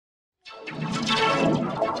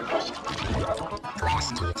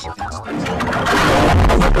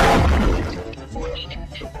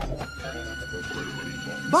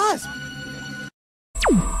Buzz!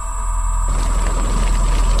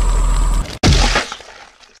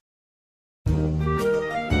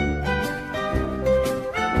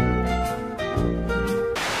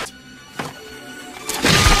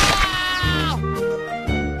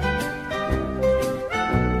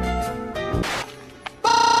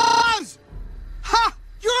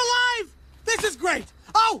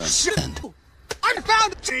 Oh, shit! I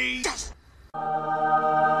found Jesus!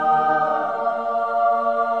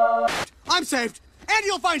 I'm saved, and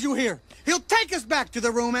he'll find you here. He'll take us back to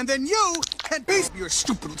the room, and then you can be your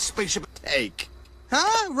stupid spaceship. Take.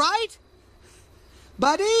 Huh? Right?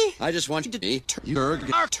 Buddy? I just want you to eat your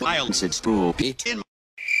violence at school. Eat in.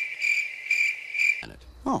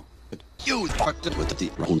 Oh. But you fucked it with the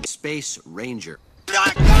wrong Space Ranger.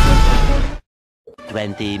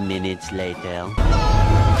 20 minutes later.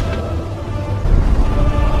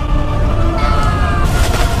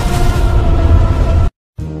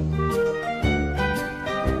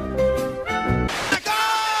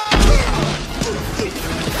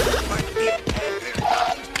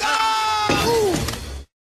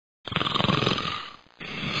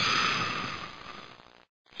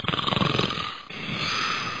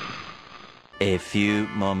 A few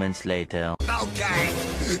moments later. Okay,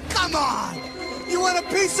 come on! You want a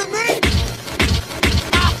piece of me?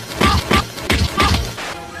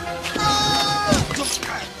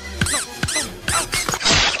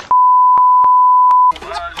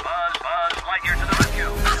 Buzz, Lightyear to the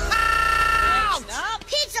rescue!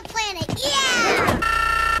 Pizza Planet, yeah!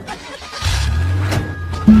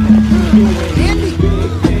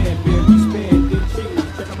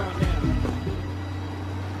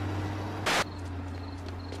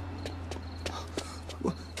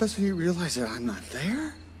 Doesn't he realize that I'm not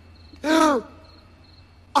there?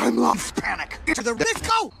 I'm lost. Panic. Into the. Let's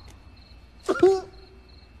go.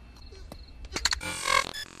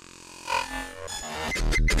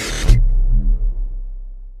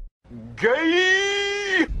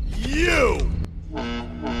 Gay! You!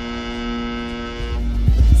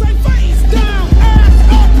 Say face down, ass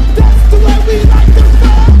up, that's the way we like to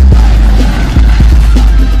fuck.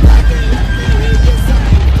 Let me hear you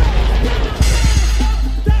say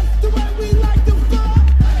that's the way we like to fuck.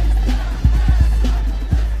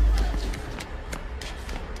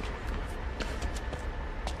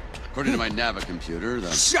 According to my Nava computer,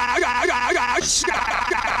 the Shut up!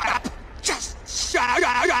 Just shut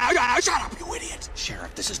up, you idiot!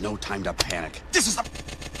 Sheriff, this is no time to panic. This is the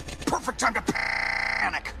perfect time to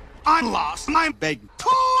panic. I'm lost. I'm big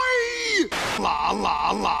toy. La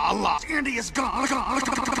la la la. Andy is gone.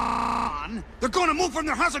 They're going to move from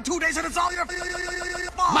their house in 2 days, and it's all your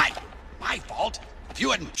fault. My fault. If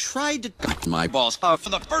you hadn't tried to cut my balls off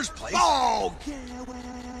in the first place. Oh yeah.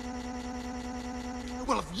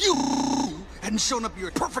 Well, if you hadn't shown up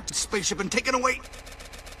your perfect spaceship and taken away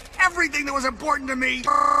everything that was important to me.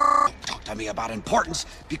 Don't talk to me about importance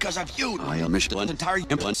because of you. I am Michelin entire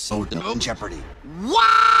implant so in jeopardy.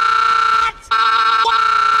 What?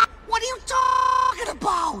 What are you talking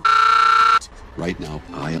about? Right now,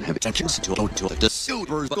 I have intentions to go to the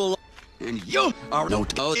silver school, and you are no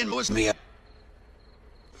to in with me.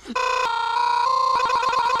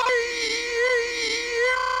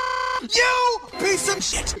 You piece of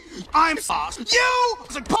shit! I'm sauce. You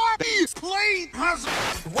as a party play has.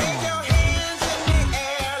 Wave your hands in the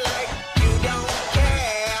air like you don't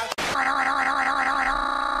care.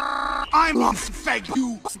 I'm fake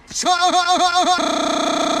you.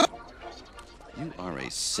 You are a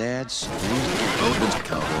sad, strange,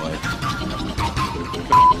 cowboy.